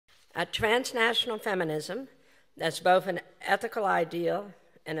Transnational feminism, as both an ethical ideal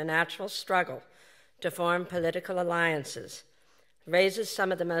and a natural struggle to form political alliances, raises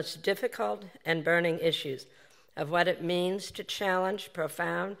some of the most difficult and burning issues of what it means to challenge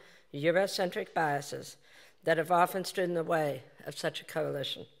profound Eurocentric biases that have often stood in the way of such a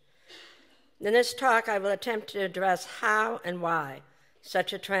coalition. In this talk, I will attempt to address how and why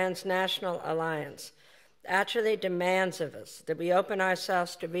such a transnational alliance actually demands of us that we open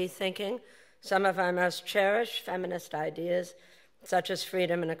ourselves to rethinking some of our most cherished feminist ideas, such as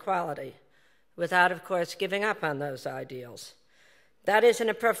freedom and equality, without, of course, giving up on those ideals. That is, in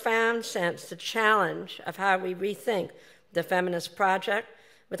a profound sense, the challenge of how we rethink the feminist project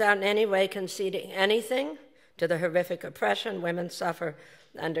without in any way conceding anything to the horrific oppression women suffer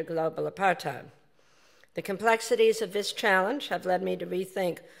under global apartheid. The complexities of this challenge have led me to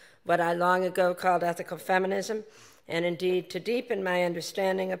rethink what I long ago called ethical feminism, and indeed to deepen my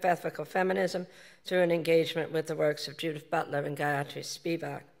understanding of ethical feminism through an engagement with the works of Judith Butler and Gayatri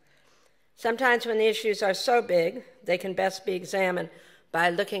Spivak. Sometimes when the issues are so big, they can best be examined by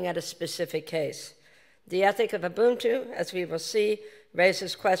looking at a specific case. The ethic of uBuntu, as we will see,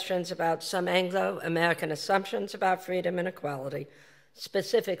 raises questions about some Anglo-American assumptions about freedom and equality,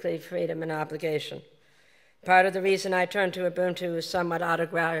 specifically freedom and obligation. Part of the reason I turned to uBuntu is somewhat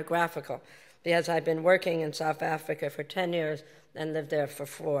autobiographical, because I've been working in South Africa for 10 years and lived there for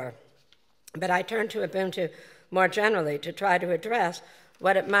 4. But I turned to uBuntu more generally to try to address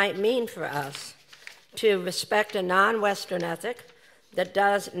what it might mean for us to respect a non-Western ethic that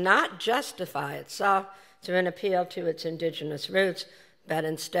does not justify itself through an appeal to its indigenous roots, but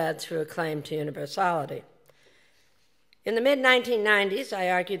instead through a claim to universality. In the mid-1990s,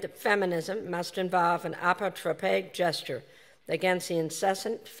 I argued that feminism must involve an apotropaic gesture against the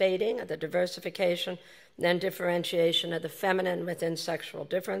incessant fading of the diversification and differentiation of the feminine within sexual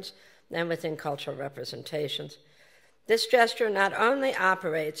difference and within cultural representations. This gesture not only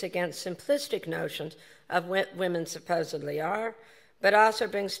operates against simplistic notions of what women supposedly are, but also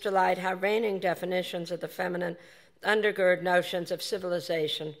brings to light how reigning definitions of the feminine undergird notions of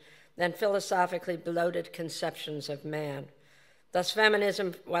civilization and philosophically bloated conceptions of man. Thus,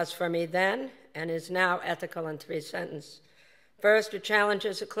 feminism was for me then and is now ethical in 3 sentences. First, it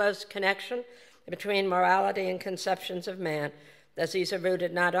challenges a close connection between morality and conceptions of man, as these are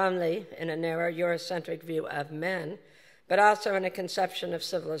rooted not only in a narrow Eurocentric view of men, but also in a conception of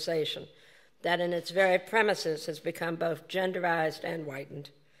civilization that in its very premises has become both genderized and whitened.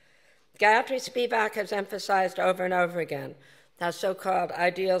 Gayatri Spivak has emphasized over and over again how so-called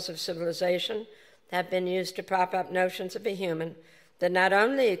ideals of civilization have been used to prop up notions of a human that not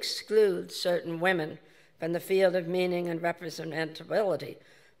only exclude certain women from the field of meaning and representability,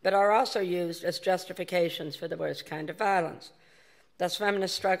 but are also used as justifications for the worst kind of violence. Thus,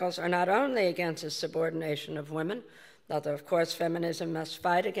 feminist struggles are not only against the subordination of women, although, of course, feminism must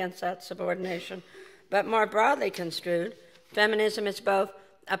fight against that subordination, but more broadly construed, feminism is both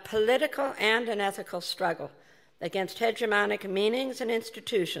a political and an ethical struggle against hegemonic meanings and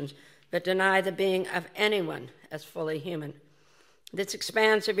institutions that deny the being of anyone as fully human. This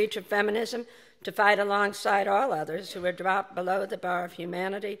expands the reach of feminism to fight alongside all others who are dropped below the bar of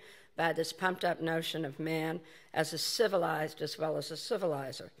humanity by this pumped-up notion of man as a civilized as well as a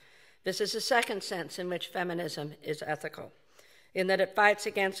civilizer. This is the second sense in which feminism is ethical, in that it fights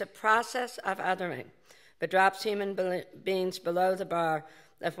against a process of othering, but drops human beings below the bar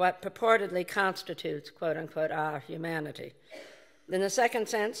of what purportedly constitutes, quote-unquote, our humanity. In the second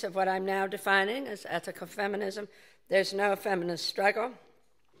sense of what I'm now defining as ethical feminism, there's no feminist struggle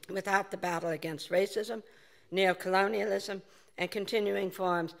without the battle against racism, neocolonialism, and continuing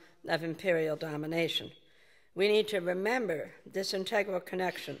forms of imperial domination. We need to remember this integral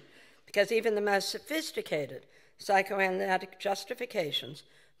connection, because even the most sophisticated psychoanalytic justifications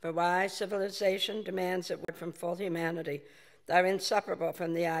for why civilization demands it from full humanity are inseparable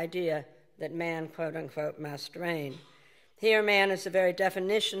from the idea that man, quote-unquote, must reign. Here, man is the very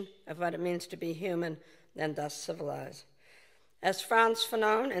definition of what it means to be human and thus civilized. As Frantz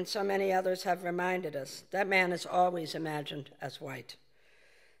Fanon and so many others have reminded us, that man is always imagined as white.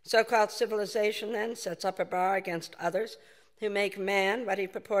 So-called civilization, then, sets up a bar against others who make man what he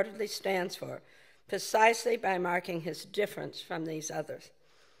purportedly stands for, precisely by marking his difference from these others.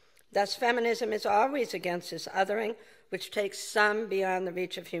 Thus, feminism is always against this othering, which takes some beyond the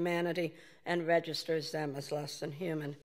reach of humanity and registers them as less than human.